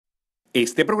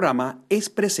Este programa es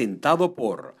presentado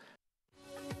por...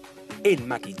 El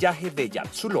maquillaje de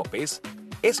Yatsu López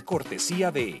es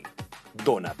cortesía de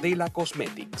Donatella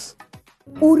Cosmetics.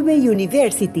 Urbe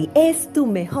University es tu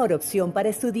mejor opción para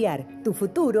estudiar. Tu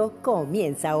futuro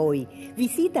comienza hoy.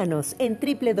 Visítanos en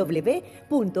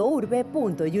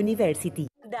www.urbe.university.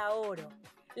 Daoro,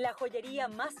 la joyería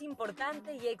más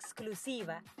importante y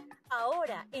exclusiva,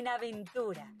 ahora en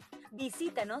Aventura.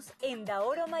 Visítanos en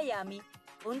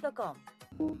daoromiami.com.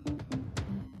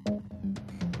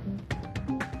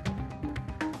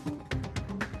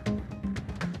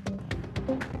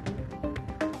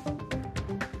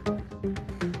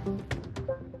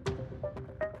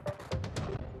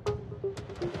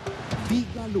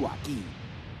 Dígalo aquí.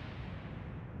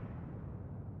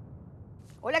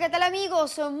 Hola, ¿qué tal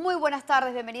amigos? Muy buenas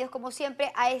tardes, bienvenidos como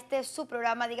siempre a su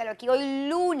programa Dígalo Aquí. Hoy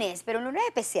lunes, pero un lunes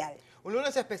especial. Un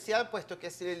lunes especial, puesto que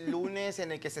es el lunes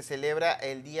en el que se celebra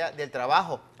el Día del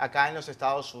Trabajo acá en los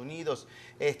Estados Unidos.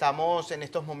 Estamos en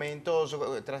estos momentos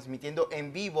transmitiendo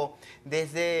en vivo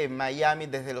desde Miami,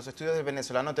 desde los estudios del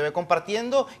Venezolano TV,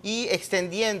 compartiendo y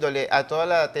extendiéndole a toda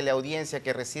la teleaudiencia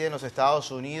que reside en los Estados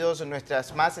Unidos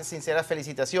nuestras más sinceras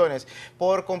felicitaciones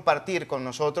por compartir con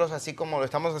nosotros, así como lo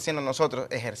estamos haciendo nosotros,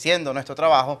 ejerciendo nuestro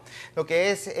trabajo, lo que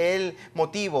es el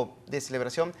motivo de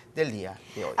celebración del día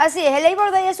de hoy. Así es, el Labor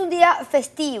Day es un día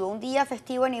festivo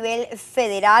a nivel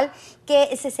federal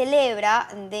que se celebra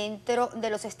dentro de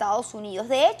los Estados Unidos.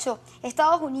 De hecho,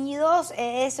 Estados Unidos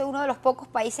es uno de los pocos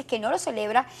países que no lo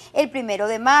celebra el 1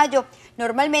 de mayo.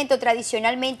 Normalmente o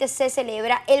tradicionalmente se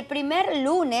celebra el primer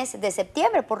lunes de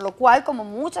septiembre, por lo cual, como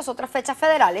muchas otras fechas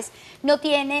federales, no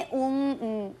tiene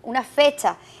una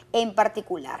fecha en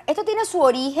particular. Esto tiene su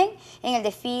origen en el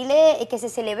desfile que se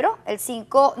celebró el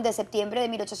 5 de septiembre de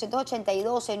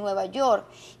 1882 en Nueva York,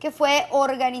 que fue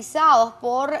organizado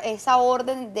por esa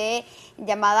orden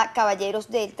llamada Caballeros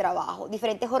del Trabajo.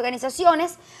 Diferentes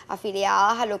organizaciones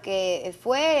afiliadas a lo que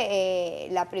fue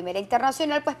la primera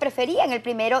internacional, pues preferían el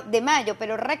 1 de mayo,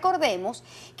 pero recordemos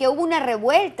que hubo una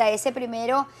revuelta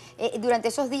durante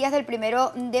esos días del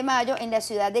 1 de mayo en la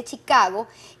ciudad de Chicago,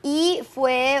 y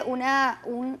fue una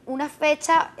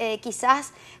fecha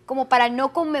quizás como para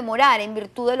no conmemorar en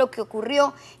virtud de lo que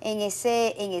ocurrió en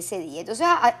ese día. Entonces,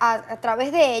 a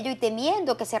través de ello y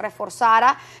temiendo que se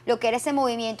reforzara lo que era ese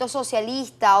movimiento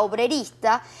socialista,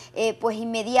 obrerista, pues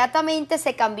inmediatamente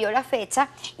se cambió la fecha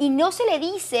y no se le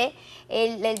dice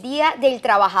el Día del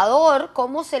Trabajador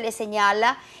como se le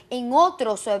señala en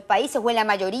otros países o en la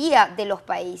mayoría de los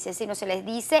países, sino se les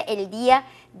dice el Día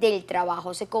del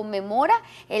Trabajo. Se conmemora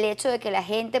el hecho de que la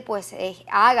gente pues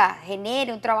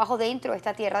genere un trabajo dentro de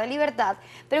esta tierra de libertad,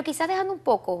 pero quizás dejando un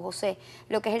poco, José,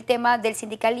 lo que es el tema del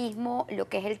sindicalismo, lo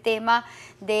que es el tema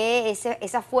de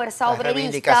esa fuerza Las obrerista.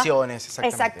 Reivindicaciones,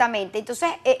 Exactamente.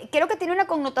 Entonces, creo que tiene una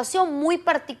connotación muy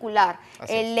particular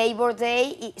el Labor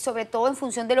Day, y sobre todo en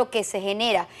función de lo que se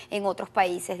genera en otros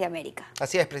países de América.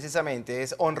 Así es, precisamente,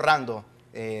 es honrando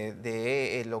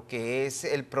de lo que es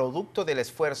el producto del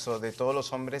esfuerzo de todos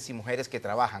los hombres y mujeres que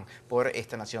trabajan por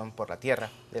esta nación, por la tierra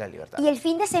de la libertad. Y el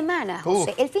fin de semana,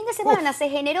 José, se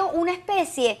generó una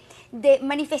especie de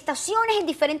manifestaciones en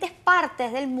diferentes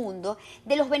partes del mundo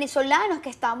de los venezolanos que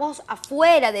estamos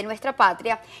afuera de nuestra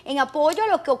patria en apoyo a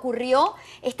lo que ocurrió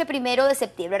este 1 de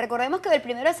septiembre. Recordemos que el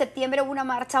 1 de septiembre hubo una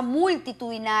marcha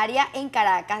multitudinaria en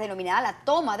Caracas, denominada la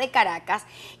Toma de Caracas,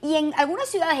 y en algunas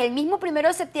ciudades el mismo 1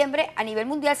 de septiembre a nivel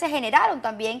mundial se generaron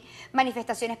también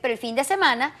manifestaciones, pero el fin de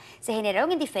semana se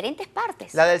generaron en diferentes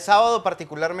partes. La del sábado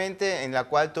particularmente, en la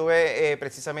cual tuve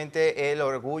precisamente el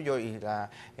orgullo y la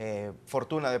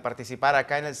fortuna de participar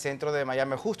acá en el centro de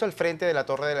Miami, justo al frente de la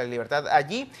Torre de la Libertad.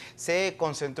 Allí se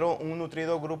concentró un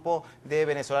nutrido grupo de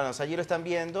venezolanos. Allí lo están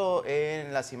viendo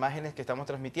en las imágenes que estamos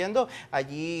transmitiendo.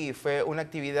 Allí fue una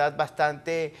actividad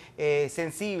bastante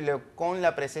sensible, con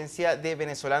la presencia de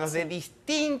venezolanos de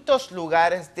distintos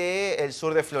lugares del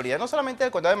sur de Florida, no solamente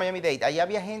del condado de Miami-Dade. Allí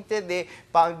había gente de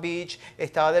Palm Beach,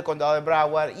 estaba del condado de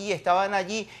Broward, y estaban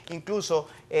allí incluso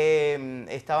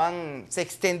se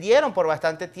extendieron por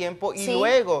bastante tiempo y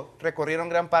luego recorrieron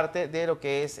gran parte de lo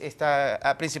que es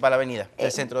esta principal avenida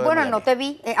del centro de Miami. Bueno, no te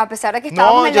vi, a pesar de que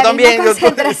estábamos en la misma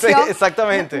concentración.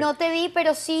 Exactamente. No te vi,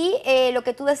 pero sí, lo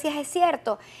que tú decías es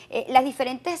cierto. Las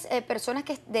diferentes personas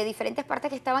de diferentes partes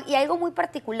que estaban, y algo muy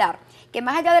particular, que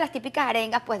más allá de las típicas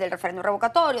arengas pues del referéndum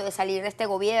revocatorio, de salir de este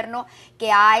gobierno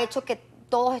que ha hecho que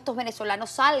todos estos venezolanos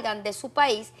salgan de su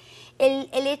país,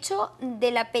 el hecho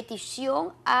de la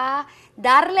petición a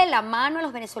darle la mano a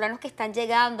los venezolanos que están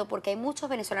llegando, porque hay muchos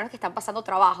venezolanos que están pasando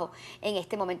trabajo en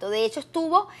este momento. De hecho,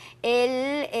 estuvo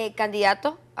el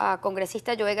candidato a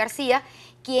congresista Joe García,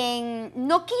 quien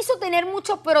no quiso tener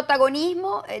mucho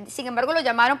protagonismo, sin embargo lo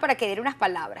llamaron para que diera unas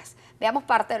palabras. Veamos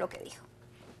parte de lo que dijo.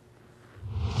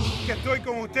 Que estoy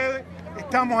con ustedes,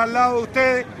 estamos al lado de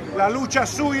ustedes, la lucha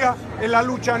suya es la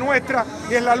lucha nuestra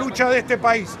y es la lucha de este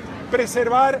país,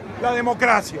 preservar la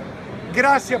democracia.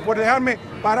 Gracias por dejarme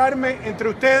pararme entre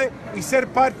ustedes y ser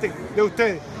parte de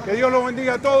ustedes. Que Dios los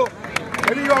bendiga a todos.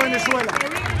 ¡Que viva Venezuela!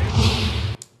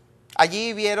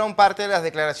 Allí vieron parte de las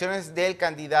declaraciones del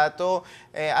candidato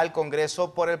al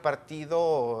Congreso por el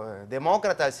Partido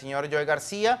Demócrata, el señor Joe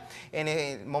García, en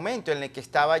el momento en el que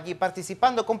estaba allí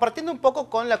participando, compartiendo un poco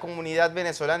con la comunidad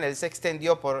venezolana. Él se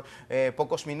extendió por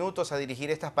pocos minutos a dirigir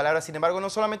estas palabras. Sin embargo,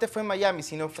 no solamente fue en Miami,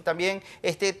 sino también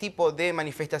este tipo de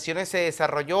manifestaciones se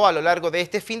desarrolló a lo largo de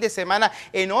este fin de semana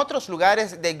en otros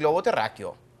lugares del globo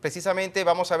terráqueo. Precisamente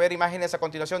vamos a ver imágenes a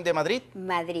continuación de Madrid.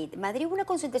 Madrid es una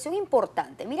concentración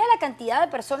importante. Mira la cantidad de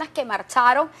personas que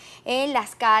marcharon en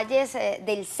las calles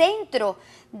del centro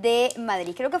de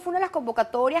Madrid. Creo que fue una de las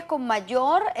convocatorias con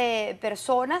mayor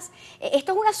personas.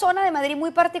 Esto es una zona de Madrid muy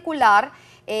particular.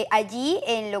 Allí,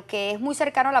 en lo que es muy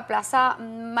cercano a la Plaza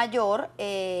Mayor,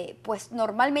 pues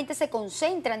normalmente se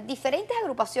concentran diferentes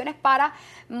agrupaciones para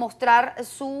mostrar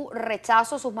su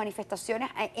rechazo, sus manifestaciones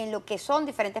en lo que son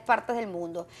diferentes partes del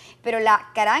mundo. Pero la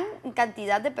gran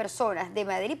cantidad de personas de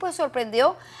Madrid pues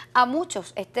sorprendió a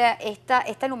muchos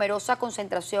esta numerosa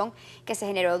concentración que se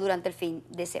generó durante el fin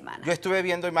de semana. Yo estuve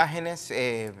viendo imágenes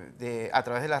a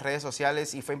través de las redes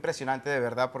sociales y fue impresionante de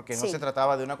verdad, porque no se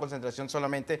trataba de una concentración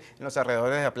solamente en los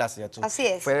alrededores de la plaza, Yatsu. Así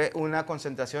es. Fue una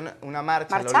concentración, una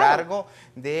marcha a lo largo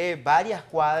de varias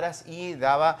cuadras y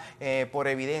daba por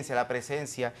evidencia la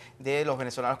presencia de los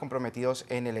venezolanos comprometidos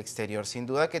en el exterior. Sin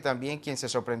duda que también quien se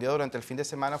sorprendió durante el fin de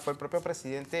semana fue el propio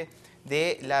presidente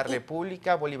de la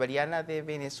República Bolivariana de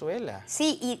Venezuela.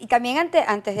 Sí, y también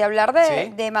antes de hablar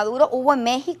de Maduro, hubo en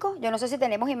México, yo no sé si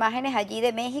tenemos imágenes allí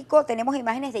de México, tenemos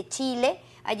imágenes de Chile,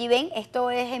 allí ven, esto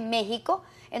es en México,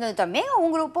 en donde también hubo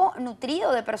un grupo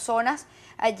nutrido de personas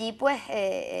allí pues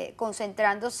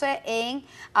concentrándose en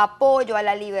apoyo a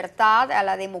la libertad, a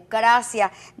la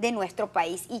democracia de nuestro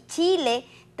país. Y Chile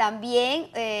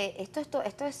también, esto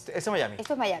es Miami.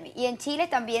 Esto es Miami. Y en Chile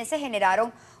también se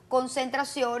generaron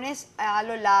concentraciones a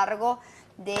lo largo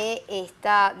de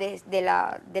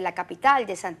la capital,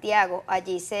 de Santiago.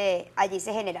 Allí se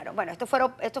generaron. Bueno, estos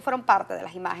fueron parte de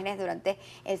las imágenes durante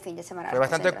el fin de semana. Fue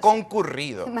bastante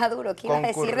concurrido. Maduro, ¿qué ibas a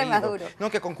decir de Maduro?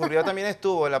 No, que concurrido también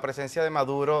estuvo la presencia de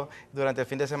Maduro durante el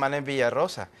fin de semana en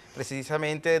Villarrosa,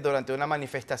 precisamente durante una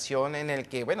manifestación en el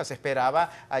que, bueno, se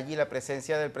esperaba allí la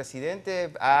presencia del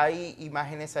presidente. Hay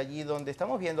imágenes allí donde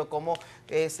estamos viendo cómo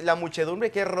es la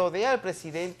muchedumbre que rodea al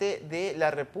presidente de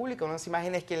la República, unas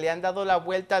imágenes que le han dado la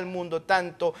vuelta al mundo,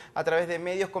 tanto a través de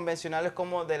medios convencionales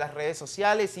como de las redes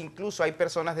sociales. Incluso hay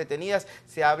personas detenidas,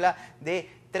 se habla de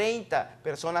 30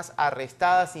 personas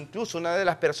arrestadas. Incluso una de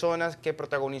las personas que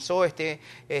protagonizó este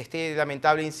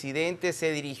lamentable incidente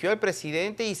se dirigió al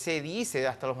presidente y se dice,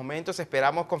 hasta los momentos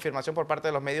esperamos confirmación por parte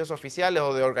de los medios oficiales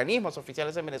o de organismos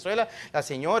oficiales en Venezuela, la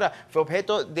señora fue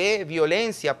objeto de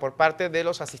violencia por parte de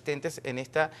los asistentes en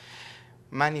esta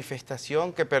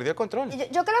manifestación que perdió el control.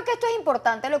 Yo creo que esto es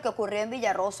importante, lo que ocurrió en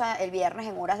Villarrosa el viernes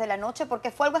en horas de la noche,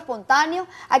 porque fue algo espontáneo.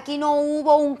 Aquí no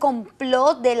hubo un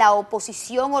complot de la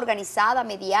oposición organizada,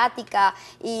 mediática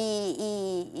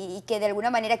y que de alguna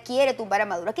manera quiere tumbar a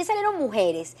Maduro. Aquí salieron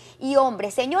mujeres y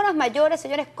hombres, señoras mayores,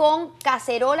 señores, con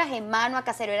cacerolas en mano, a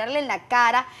cacerolarle en la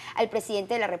cara al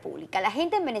presidente de la República. La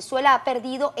gente en Venezuela ha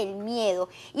perdido el miedo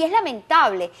y es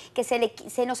lamentable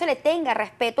que no se le tenga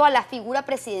respeto a la figura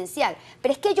presidencial.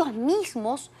 Pero es que ellos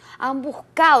mismos han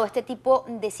buscado este tipo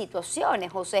de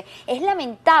situaciones, José. Es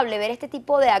lamentable ver este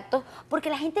tipo de actos porque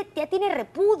la gente ya tiene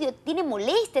repudio, tiene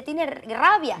molestia, tiene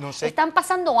rabia, están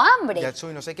pasando hambre.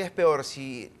 Yatsui, no sé qué es peor,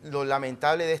 si lo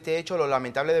lamentable de este hecho, lo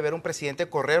lamentable de ver un presidente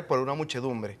correr por una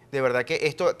muchedumbre. De verdad que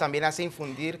esto también hace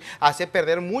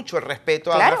perder mucho el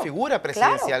respeto a la figura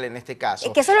presidencial en este caso.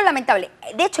 Es que eso es lo lamentable.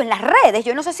 De hecho, en las redes,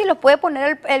 yo no sé si lo puede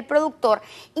poner el productor,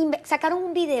 sacaron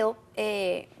un video,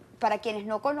 para quienes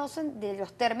no conocen de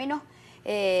los términos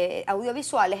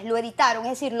audiovisuales, lo editaron,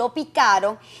 es decir, lo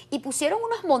picaron y pusieron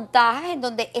unos montajes en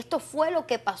donde esto fue lo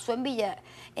que pasó en Villa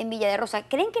de Rosa.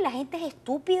 ¿Creen que la gente es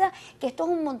estúpida? ¿Que esto es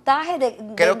un montaje de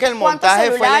Creo que el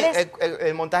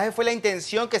montaje fue la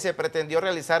intención que se pretendió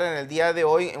realizar en el día de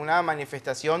hoy, en una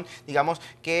manifestación, digamos,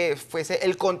 que fuese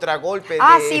el contragolpe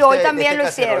hoy también lo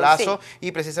hicieron,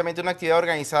 y precisamente una actividad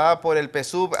organizada por el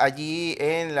PSUV allí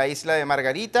en la isla de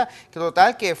Margarita,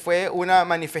 que fue una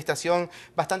manifestación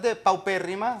bastante paupérrima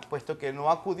paupérrima, puesto que no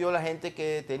acudió la gente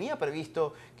que tenía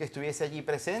previsto que estuviese allí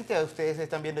presente. Ustedes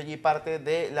están viendo allí parte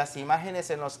de las imágenes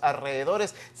en los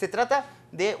alrededores. Se trata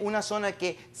de una zona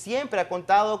que siempre ha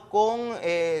contado con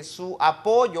su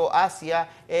apoyo hacia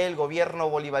el gobierno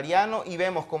bolivariano, y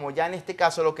vemos como ya en este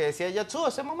caso lo que decía Yatsu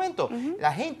hace un momento,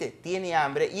 la gente tiene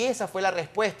hambre, y esa fue la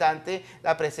respuesta ante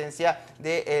la presencia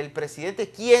del presidente,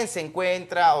 quien se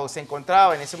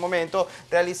encontraba en ese momento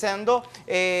realizando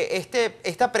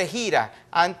esta pregira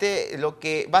ante lo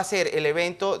que va a ser el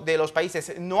evento de los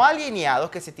países no alineados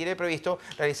que se tiene previsto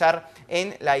realizar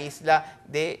en la isla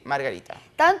de Margarita.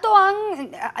 Tanto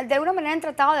de alguna manera han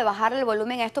tratado de bajar el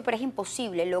volumen a esto, pero es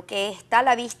imposible. Lo que está a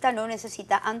la vista no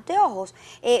necesita anteojos.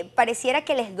 Pareciera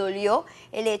que les dolió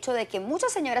el hecho de que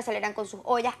muchas señoras salieran con sus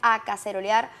ollas a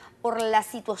cacerolear por la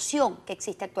situación que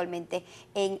existe actualmente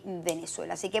en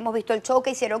Venezuela. Así que hemos visto el show que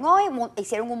hicieron hoy,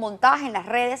 hicieron un montaje en las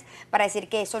redes para decir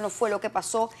que eso no fue lo que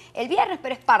pasó el viernes,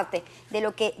 pero es parte de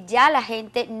lo que ya la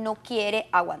gente no quiere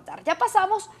aguantar. Ya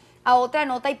pasamos a otra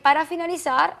nota, y para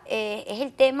finalizar es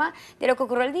el tema de lo que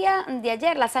ocurrió el día de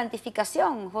ayer, la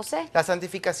santificación, José. La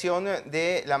santificación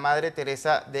de la Madre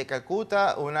Teresa de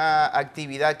Calcuta, una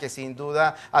actividad que sin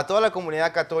duda a toda la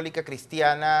comunidad católica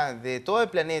cristiana de todo el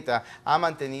planeta ha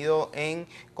mantenido en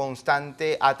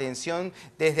constante atención.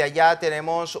 Desde allá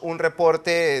tenemos un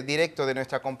reporte directo de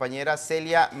nuestra compañera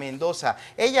Celia Mendoza.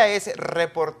 Ella es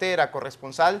reportera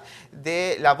corresponsal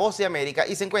de La Voz de América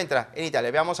y se encuentra en Italia.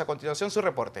 Veamos a continuación su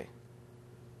reporte.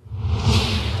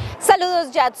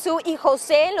 Saludos Yatsu y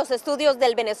José en los estudios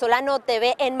del Venezolano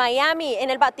TV en Miami. En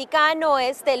el Vaticano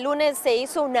este lunes se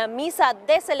hizo una misa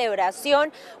de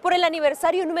celebración por el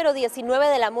aniversario número 19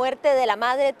 de la muerte de la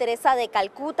Madre Teresa de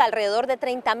Calcuta. Alrededor de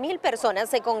 30.000 personas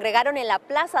se congregaron en la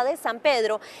Plaza de San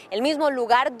Pedro, el mismo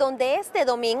lugar donde este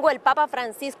domingo el Papa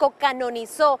Francisco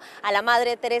canonizó a la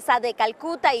Madre Teresa de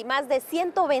Calcuta, y más de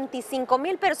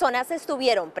 125.000 personas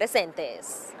estuvieron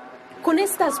presentes. Con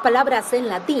estas palabras en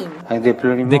latín: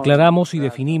 declaramos y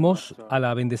definimos a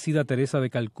la bendecida Teresa de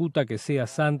Calcuta que sea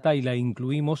santa y la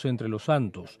incluimos entre los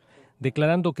santos,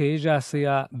 declarando que ella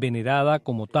sea venerada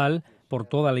como tal por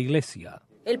toda la Iglesia.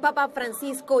 El Papa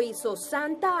Francisco hizo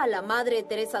santa a la Madre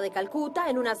Teresa de Calcuta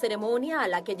en una ceremonia a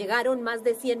la que llegaron más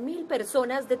de 100.000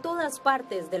 personas de todas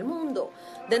partes del mundo.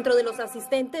 Dentro de los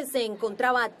asistentes se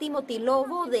encontraba Timothy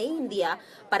Lobo de India,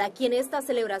 para quien esta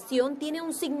celebración tiene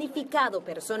un significado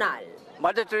personal.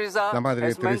 La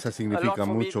Madre Teresa significa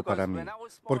mucho para mí,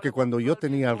 porque cuando yo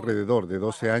tenía alrededor de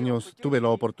 12 años tuve la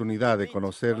oportunidad de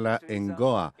conocerla en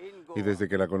Goa, y desde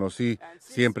que la conocí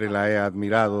siempre la he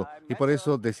admirado, y por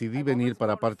eso decidí venir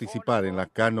para participar en la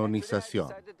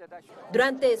canonización.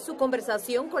 Durante su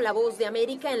conversación con La Voz de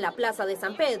América en la Plaza de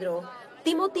San Pedro,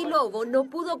 Timothy Lobo no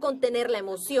pudo contener la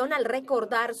emoción al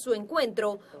recordar su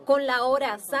encuentro con la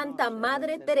ahora Santa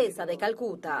Madre Teresa de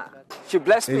Calcuta.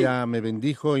 Ella me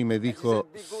bendijo y me dijo: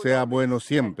 sea bueno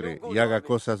siempre y haga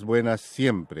cosas buenas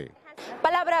siempre.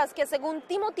 Palabras que según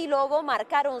Timothy Lobo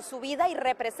marcaron su vida y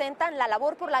representan la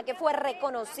labor por la que fue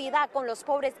reconocida con los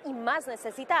pobres y más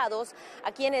necesitados,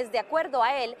 a quienes de acuerdo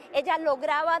a él, ella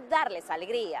lograba darles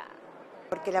alegría.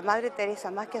 Porque la Madre Teresa,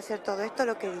 más que hacer todo esto,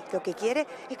 lo que quiere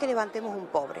es que levantemos un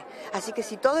pobre. Así que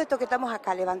si todo esto que estamos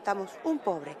acá levantamos un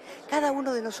pobre, cada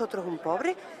uno de nosotros un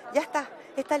pobre, ya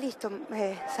está listo,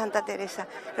 Santa Teresa,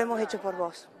 lo hemos hecho por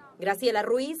vos. Graciela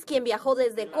Ruiz, quien viajó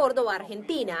desde Córdoba,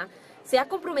 Argentina, se ha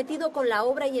comprometido con la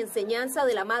obra y enseñanza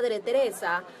de la Madre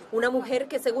Teresa, una mujer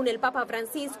que según el Papa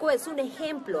Francisco es un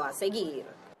ejemplo a seguir.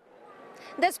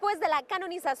 Después de la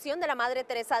canonización de la Madre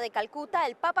Teresa de Calcuta,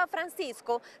 el Papa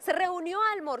Francisco se reunió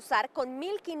a almorzar con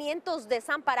 1.500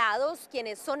 desamparados,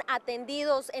 quienes son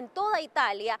atendidos en toda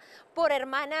Italia por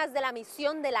hermanas de la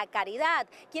Misión de la Caridad,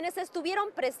 quienes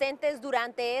estuvieron presentes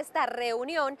durante esta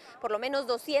reunión. Por lo menos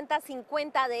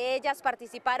 250 de ellas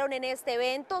participaron en este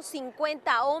evento,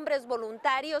 50 hombres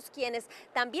voluntarios, quienes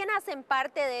también hacen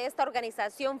parte de esta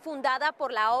organización fundada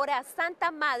por la ahora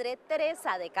Santa Madre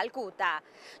Teresa de Calcuta.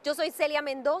 Yo soy Celia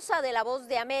Mendoza de La Voz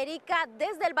de América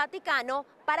desde el Vaticano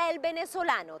para el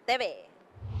Venezolano TV.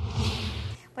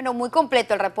 Bueno, muy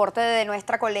completo el reporte de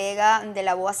nuestra colega de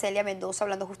La Voz, Celia Mendoza,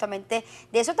 hablando justamente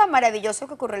de eso tan maravilloso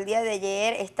que ocurrió el día de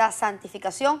ayer, esta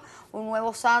santificación, un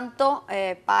nuevo santo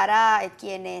para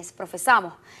quienes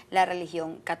profesamos la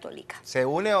religión católica. Se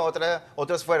une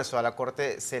otro esfuerzo a la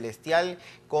corte celestial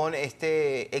con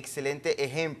este excelente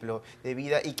ejemplo de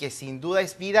vida, y que sin duda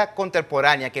es vida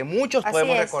contemporánea, que muchos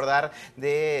podemos recordar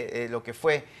de lo que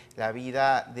fue la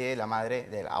vida de la madre,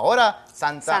 de la ahora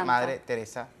Santa Madre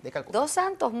Teresa de Calcuta. Dos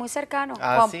santos muy cercanos,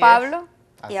 Juan Pablo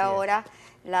y ahora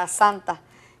la Santa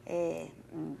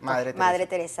Madre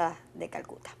Teresa de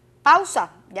Calcuta.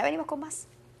 Pausa, ya venimos con más.